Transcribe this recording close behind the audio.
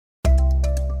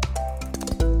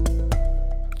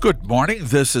Good morning.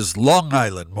 This is Long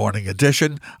Island Morning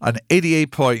Edition on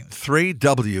 88.3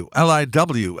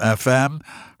 WLIW FM,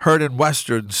 heard in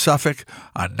Western Suffolk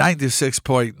on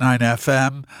 96.9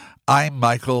 FM. I'm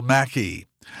Michael Mackey.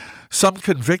 Some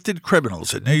convicted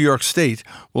criminals in New York State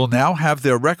will now have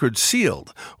their records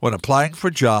sealed when applying for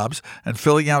jobs and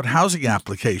filling out housing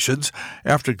applications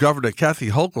after Governor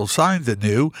Kathy Hochul signed the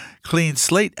new Clean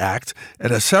Slate Act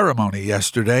at a ceremony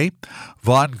yesterday.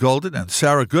 Vaughn Golden and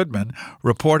Sarah Goodman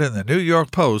report in the New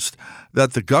York Post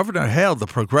that the governor hailed the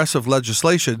progressive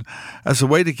legislation as a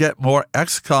way to get more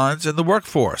ex-cons in the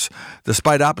workforce,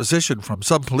 despite opposition from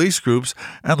some police groups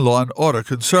and law and order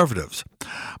conservatives.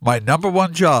 My number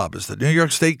one job as the New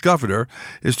York State governor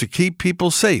is to keep people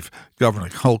safe, Governor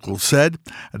Hochul said,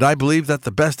 and I believe that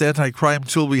the best anti-crime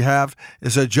tool we have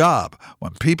is a job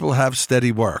when people have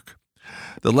steady work.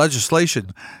 The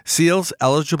legislation seals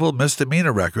eligible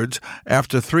misdemeanor records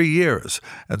after 3 years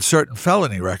and certain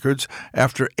felony records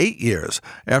after 8 years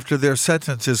after their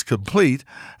sentence is complete,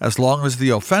 as long as the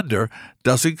offender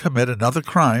doesn't commit another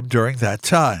crime during that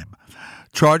time.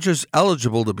 Charges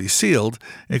eligible to be sealed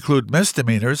include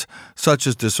misdemeanors such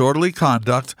as disorderly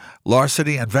conduct,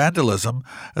 larceny, and vandalism,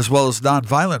 as well as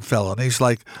nonviolent felonies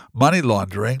like money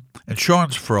laundering,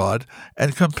 insurance fraud,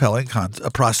 and compelling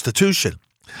prostitution.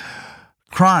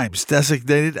 Crimes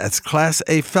designated as Class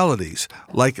A felonies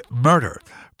like murder,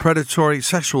 predatory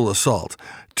sexual assault,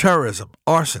 terrorism,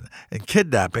 arson, and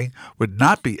kidnapping would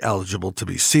not be eligible to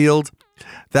be sealed.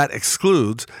 That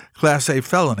excludes Class A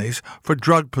felonies for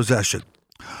drug possession.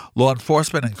 Law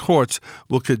enforcement and courts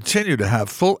will continue to have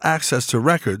full access to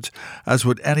records, as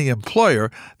would any employer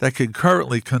that can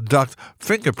currently conduct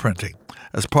fingerprinting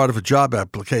as part of a job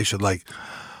application like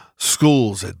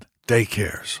schools and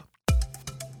daycares.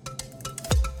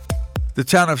 The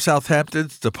town of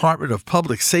Southampton's Department of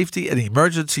Public Safety and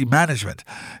Emergency Management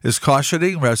is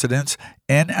cautioning residents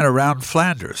in and around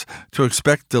Flanders to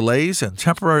expect delays and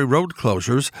temporary road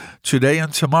closures today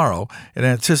and tomorrow in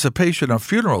anticipation of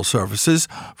funeral services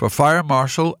for Fire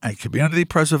Marshal and Community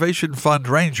Preservation Fund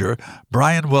Ranger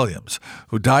Brian Williams,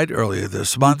 who died earlier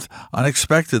this month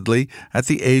unexpectedly at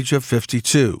the age of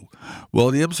 52.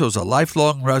 Williams was a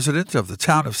lifelong resident of the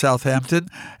town of Southampton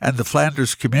and the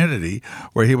Flanders community,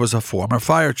 where he was a former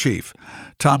fire chief.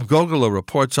 Tom Gogolo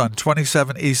reports on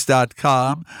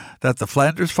 27east.com that the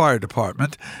Flanders Fire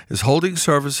Department is holding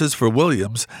services for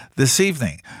Williams this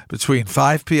evening between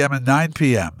 5 p.m. and 9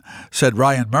 p.m., said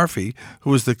Ryan Murphy,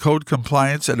 who is the Code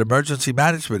Compliance and Emergency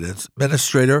Management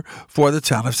Administrator for the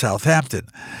town of Southampton.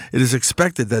 It is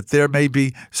expected that there may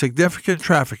be significant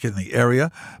traffic in the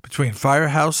area between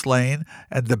Firehouse Lane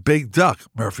and the Big Duck,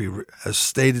 Murphy has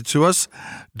stated to us,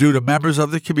 due to members of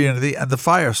the community and the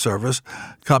fire service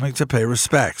coming to pay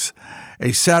respects.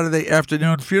 A Saturday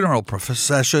afternoon funeral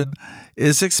procession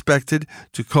is expected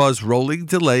to cause rolling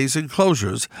delays and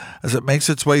closures as it makes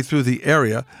its way through the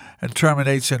area and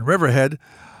terminates in Riverhead.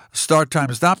 Start time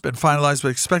has not been finalized, but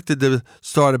expected to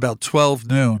start about 12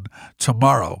 noon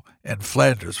tomorrow in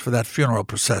Flanders for that funeral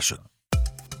procession.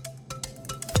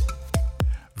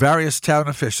 Various town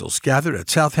officials gathered at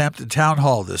Southampton Town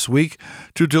Hall this week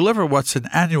to deliver what's an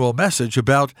annual message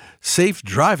about safe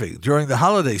driving during the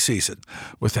holiday season,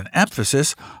 with an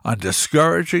emphasis on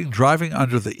discouraging driving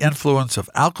under the influence of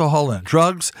alcohol and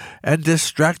drugs and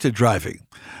distracted driving.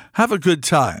 Have a good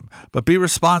time, but be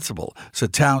responsible,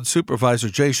 said Town Supervisor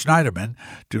Jay Schneiderman.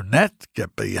 Do not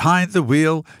get behind the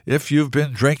wheel if you've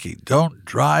been drinking. Don't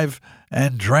drive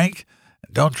and drink.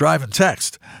 Don't drive and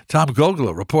text. Tom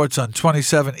Gogolo reports on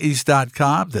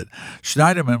 27east.com that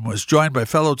Schneiderman was joined by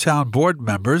fellow town board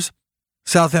members.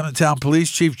 Southampton Town Police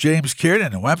Chief James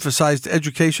Kiernan, who emphasized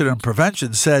education and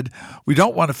prevention, said, "We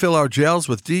don't want to fill our jails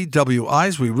with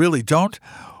DWIs. We really don't.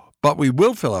 But we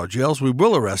will fill our jails. We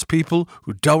will arrest people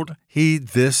who don't heed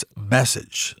this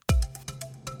message."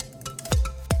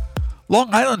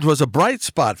 Long Island was a bright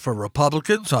spot for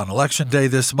Republicans on Election Day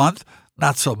this month.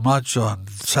 Not so much on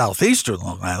southeastern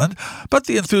Long Island, but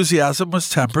the enthusiasm was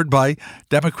tempered by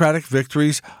Democratic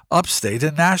victories upstate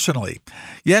and nationally.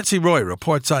 Yancey Roy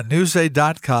reports on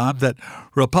Newsday.com that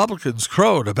Republicans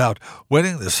crowed about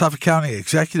winning the Suffolk County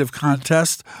Executive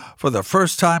Contest for the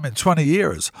first time in 20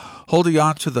 years, holding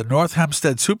on to the North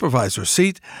Hempstead Supervisor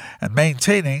seat and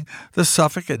maintaining the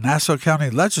Suffolk and Nassau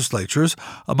County legislatures,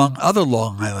 among other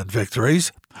Long Island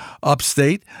victories.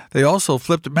 Upstate, they also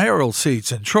flipped mayoral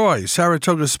seats in Troy,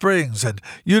 Saratoga Springs, and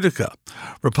Utica.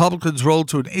 Republicans rolled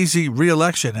to an easy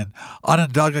re-election in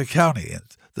Onondaga County in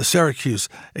the Syracuse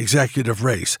executive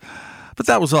race. but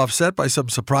that was offset by some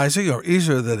surprising or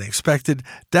easier than expected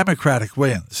Democratic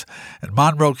wins. In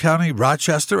Monroe County,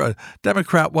 Rochester, a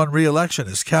Democrat won re-election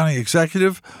as county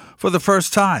executive for the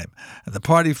first time, and the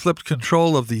party flipped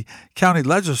control of the county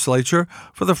legislature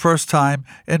for the first time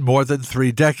in more than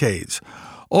 3 decades.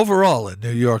 Overall, in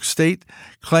New York State,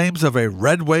 claims of a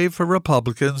red wave for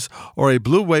Republicans or a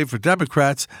blue wave for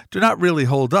Democrats do not really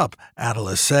hold up,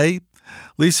 analysts say.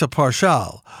 Lisa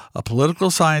Parshall, a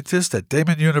political scientist at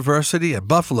Damon University in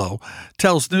Buffalo,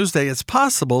 tells Newsday it's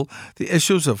possible the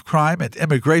issues of crime and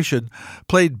immigration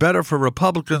played better for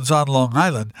Republicans on Long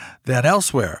Island than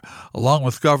elsewhere, along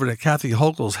with Governor Kathy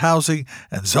Hochul's housing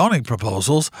and zoning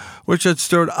proposals, which had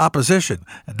stirred opposition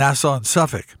in Nassau and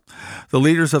Suffolk. The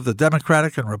leaders of the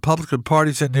Democratic and Republican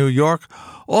parties in New York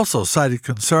also cited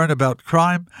concern about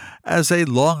crime as a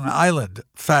Long Island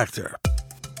factor.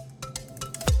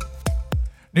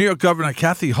 New York Governor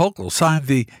Kathy Hochul signed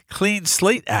the Clean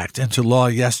Slate Act into law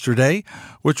yesterday,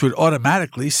 which would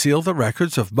automatically seal the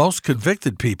records of most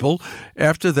convicted people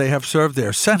after they have served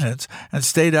their sentence and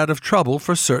stayed out of trouble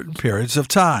for certain periods of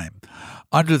time.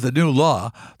 Under the new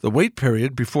law, the wait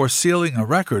period before sealing a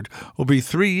record will be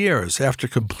 3 years after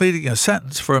completing a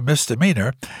sentence for a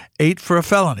misdemeanor, 8 for a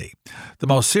felony. The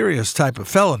most serious type of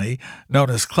felony, known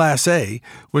as Class A,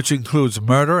 which includes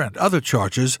murder and other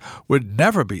charges, would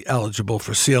never be eligible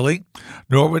for sealing,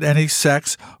 nor would any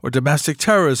sex or domestic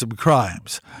terrorism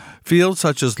crimes. Fields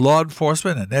such as law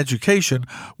enforcement and education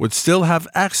would still have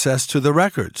access to the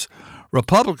records.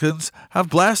 Republicans have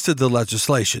blasted the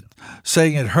legislation,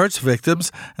 saying it hurts victims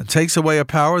and takes away a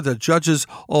power that judges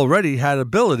already had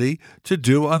ability to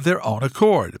do on their own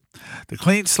accord. The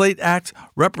Clean Slate Act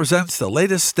represents the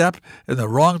latest step in the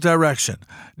wrong direction,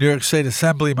 New York State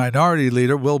Assembly Minority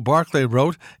Leader Will Barclay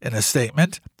wrote in a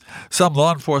statement. Some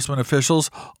law enforcement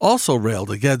officials also railed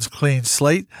against Clean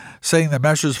Slate, saying the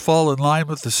measures fall in line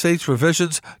with the state's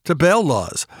revisions to bail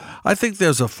laws. I think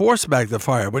there's a force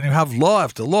magnifier when you have law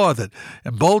after law that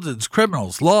emboldens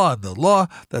criminals, law and the law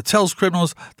that tells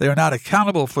criminals they are not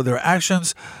accountable for their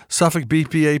actions, Suffolk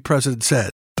BPA president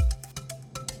said.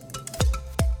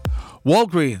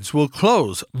 Walgreens will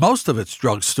close most of its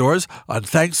drugstores on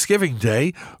Thanksgiving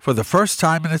Day for the first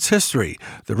time in its history,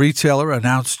 the retailer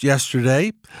announced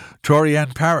yesterday.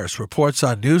 Torianne Paris reports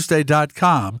on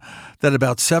Newsday.com that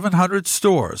about 700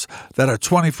 stores that are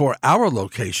 24-hour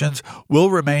locations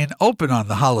will remain open on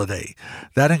the holiday.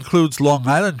 That includes Long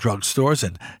Island drugstores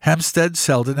in Hempstead,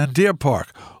 Selden, and Deer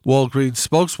Park, Walgreens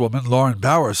spokeswoman Lauren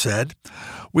Bauer said.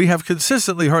 We have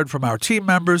consistently heard from our team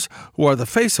members, who are the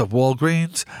face of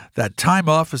Walgreens, that time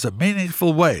off is a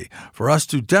meaningful way for us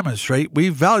to demonstrate we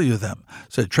value them,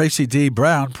 said Tracy D.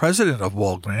 Brown, president of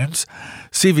Walgreens.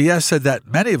 CVS said that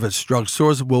many of its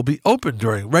drugstores will be open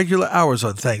during regular hours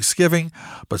on Thanksgiving,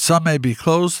 but some may be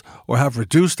closed or have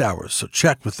reduced hours, so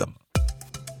check with them.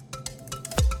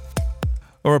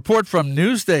 A report from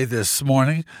Newsday this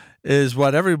morning is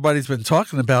what everybody's been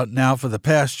talking about now for the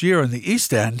past year in the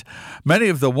East End. Many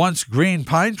of the once green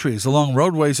pine trees along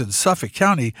roadways in Suffolk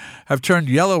County have turned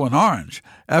yellow and orange,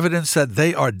 evidence that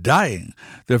they are dying.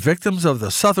 They're victims of the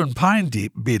southern pine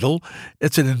beetle.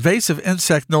 It's an invasive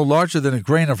insect no larger than a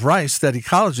grain of rice that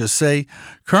ecologists say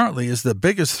currently is the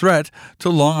biggest threat to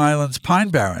Long Island's pine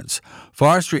barrens.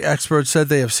 Forestry experts said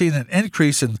they have seen an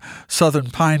increase in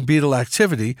southern pine beetle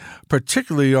activity,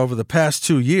 particularly over the past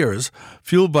 2 years,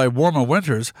 fueled by warmer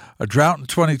winters, a drought in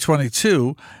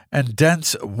 2022, and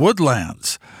dense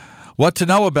woodlands. What to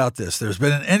know about this? There's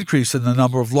been an increase in the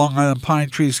number of Long Island pine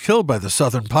trees killed by the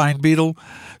southern pine beetle.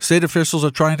 State officials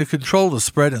are trying to control the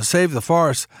spread and save the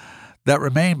forests that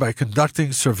remain by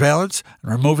conducting surveillance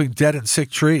and removing dead and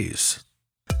sick trees.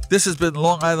 This has been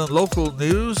Long Island Local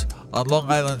News on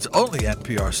Long Island's only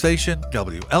NPR station,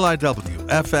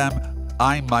 WLIW-FM.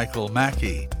 I'm Michael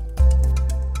Mackey.